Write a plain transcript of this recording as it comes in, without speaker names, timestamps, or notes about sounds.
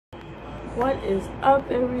What is up,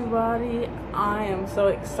 everybody? I am so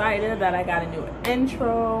excited that I got a new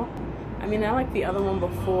intro. I mean, I liked the other one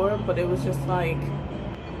before, but it was just like,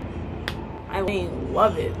 I didn't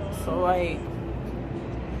love it. So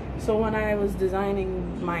when I was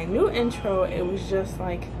designing my new intro, it was just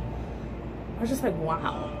like, I was just like,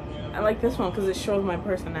 wow. I like this one because it shows my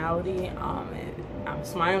personality. I'm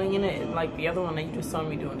smiling in it, like the other one that you just saw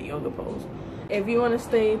me doing the yoga pose. If you want to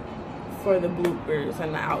stay for the bloopers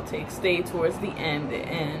and the outtakes, stay towards the end,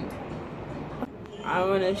 and I'm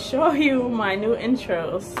gonna show you my new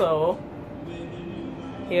intro. So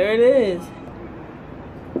here it is.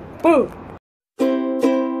 Boom.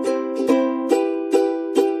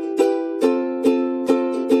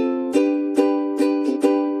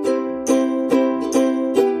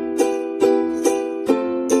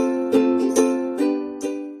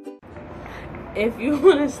 If you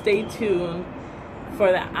want to stay tuned for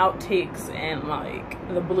the outtakes and like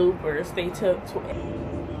the bloopers, stay tuned.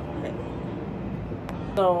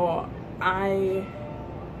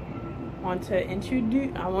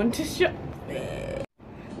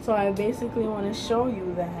 So I basically want to show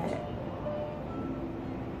you that